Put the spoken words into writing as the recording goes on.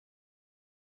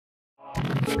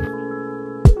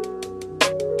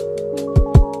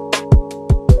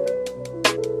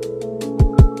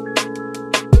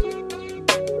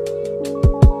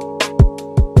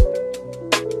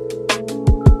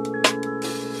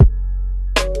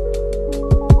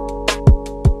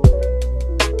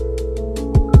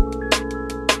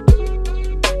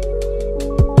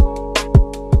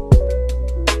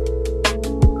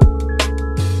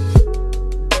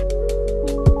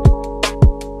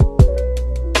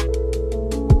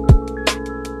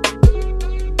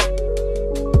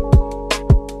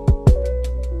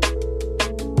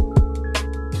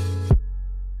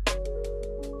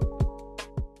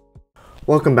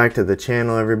Welcome back to the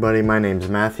channel, everybody. My name's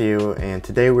Matthew, and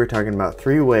today we're talking about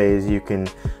 3 ways you can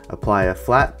apply a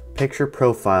flat picture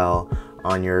profile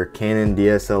on your Canon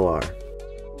DSLR.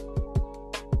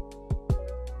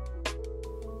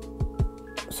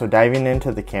 So diving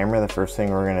into the camera, the first thing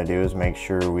we're going to do is make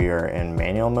sure we are in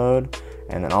manual mode,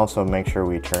 and then also make sure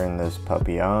we turn this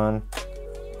puppy on.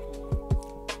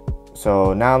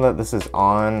 So now that this is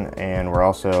on and we're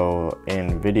also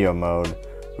in video mode,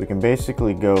 we can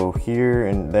basically go here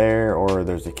and there, or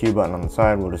there's a Q button on the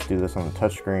side. We'll just do this on the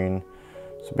touchscreen.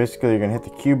 So basically you're gonna hit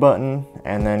the Q button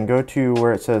and then go to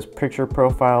where it says picture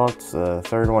profile. It's the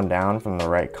third one down from the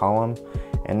right column.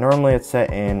 And normally it's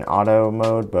set in auto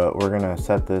mode, but we're gonna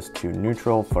set this to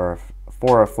neutral for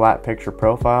a flat picture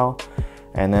profile.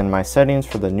 And then my settings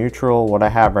for the neutral, what I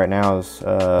have right now is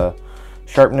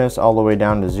sharpness all the way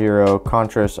down to 0,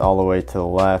 contrast all the way to the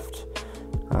left.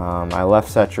 I left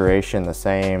saturation the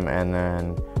same, and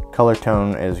then color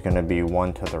tone is going to be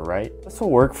 1 to the right. This will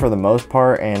work for the most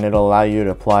part, and it'll allow you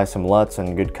to apply some LUTs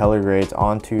and good color grades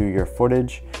onto your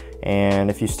footage. And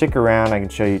if you stick around, I can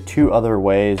show you 2 other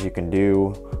ways you can do.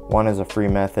 One is a free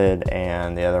method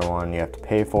and the other one you have to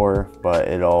pay for, but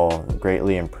it'll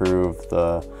greatly improve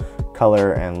the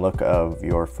color and look of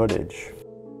your footage.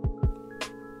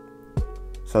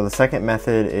 So the second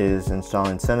method is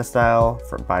installing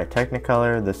Cinestyle by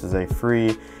Technicolor. This is a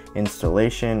free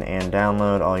installation and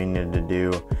download. All you need to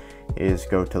do is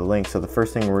go to the link. So the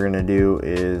first thing we're going to do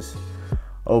is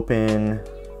open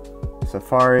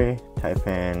Safari, type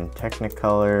in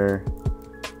Technicolor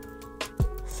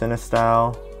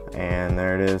Cinestyle, and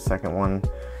there it is, second one.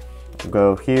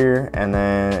 Go here and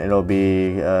then it'll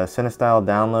be Cinestyle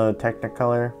download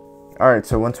Technicolor. Alright,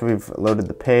 so once we've loaded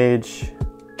the page,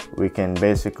 we can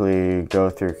basically go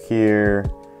through here.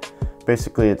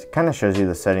 Basically, it kind of shows you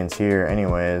the settings here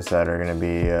anyways that are going to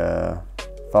be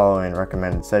following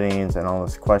recommended settings and all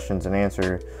this questions and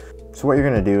answer. So what you're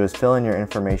going to do is fill in your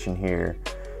information here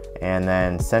and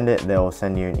then send it. They'll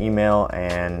send you an email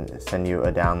and send you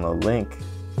a download link.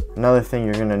 Another thing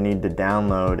you're going to need to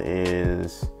download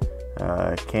is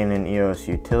Canon EOS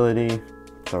Utility.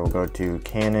 So we'll go to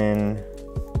Canon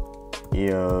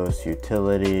EOS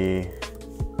Utility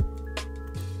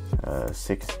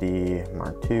 6D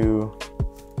Mark II.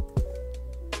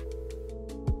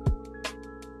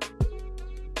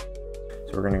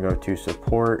 So we're going to go to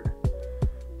support,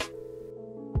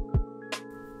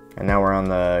 and now we're on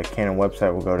the Canon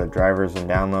website. We'll go to drivers and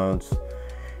downloads,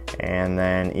 and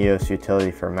then EOS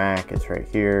Utility for Mac, it's right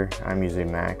here. I'm using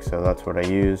Mac, so that's what I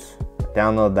use.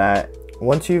 Download that.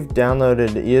 Once you've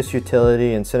downloaded EOS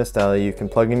Utility and Cinestyle, you can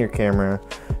plug in your camera,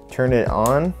 turn it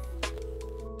on.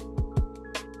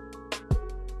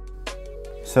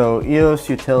 So EOS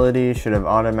Utility should have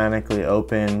automatically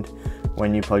opened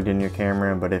when you plugged in your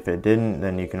camera, but if it didn't,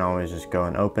 then you can always just go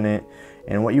and open it.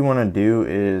 And what you want to do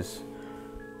is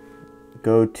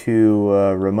go to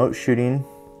remote shooting.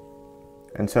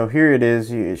 And so here it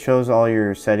is, it shows all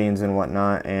your settings and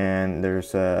whatnot, and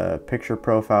there's a picture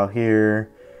profile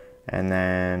here. And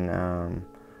then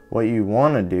what you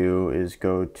want to do is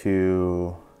go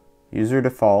to user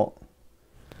default.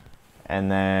 And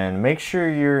then make sure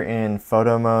you're in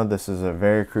photo mode. This is a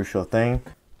very crucial thing.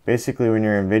 Basically, when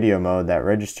you're in video mode, that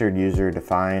registered user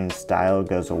defined style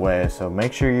goes away. So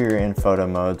make sure you're in photo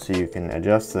mode so you can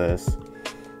adjust this.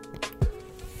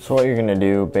 So what you're gonna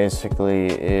do basically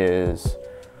is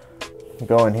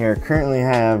go in here. Currently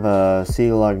have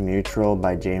C-Log Neutral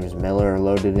by James Miller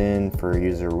loaded in for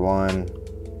user 1.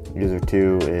 User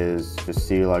 2 is just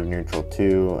C-Log Neutral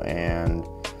 2, and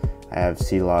I have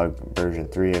C-Log version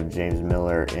 3 of James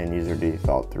Miller in user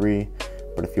default 3.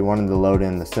 But if you wanted to load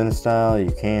in the Cinestyle,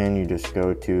 you can. You just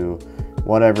go to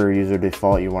whatever user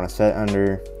default you want to set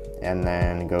under, and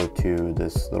then go to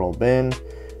this little bin,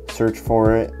 search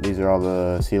for it. These are all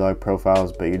the C-Log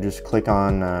profiles, but you just click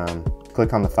on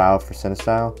the file for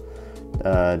Cinestyle,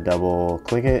 double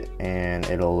click it, and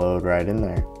it'll load right in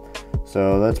there.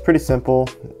 So that's pretty simple,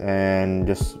 and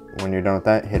just when you're done with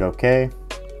that, hit OK.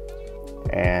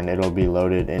 and it'll be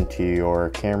loaded into your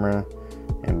camera,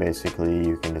 and basically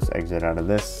you can just exit out of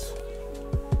this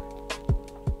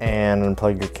and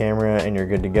unplug your camera and you're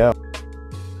good to go.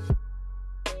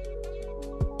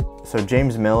 So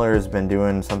James Miller has been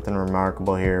doing something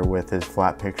remarkable here with his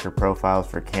flat picture profiles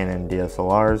for Canon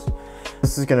DSLRs.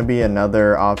 This is going to be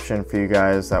another option for you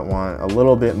guys that want a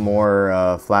little bit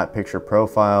more flat picture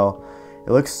profile.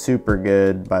 It looks super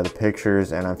good by the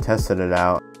pictures, and I've tested it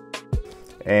out.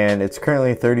 And it's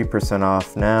currently 30%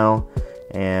 off now,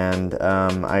 and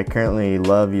I currently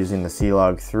love using the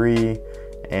C-Log 3.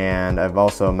 And I've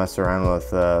also messed around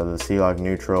with the C-Log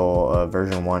Neutral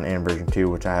version 1 and version 2,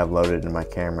 which I have loaded in my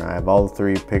camera. I have all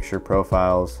 3 picture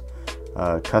profiles,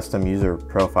 custom user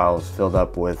profiles filled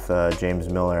up with James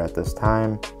Miller at this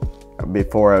time.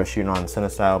 Before I was shooting on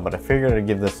Cinestyle, but I figured I'd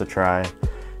give this a try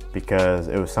because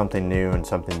it was something new and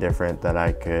something different that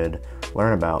I could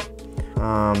learn about.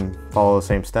 Follow the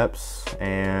same steps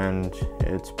and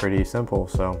it's pretty simple.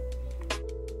 So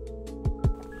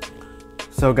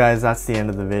guys, that's the end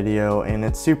of the video, and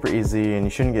it's super easy and you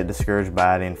shouldn't get discouraged by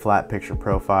adding flat picture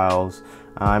profiles.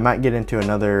 I might get into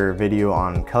another video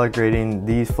on color grading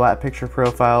these flat picture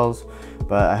profiles,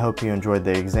 but I hope you enjoyed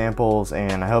the examples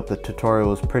and I hope the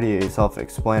tutorial was pretty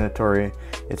self-explanatory.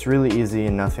 It's really easy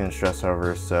and nothing to stress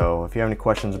over, so if you have any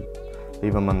questions,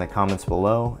 leave them in the comments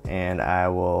below and I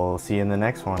will see you in the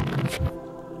next one.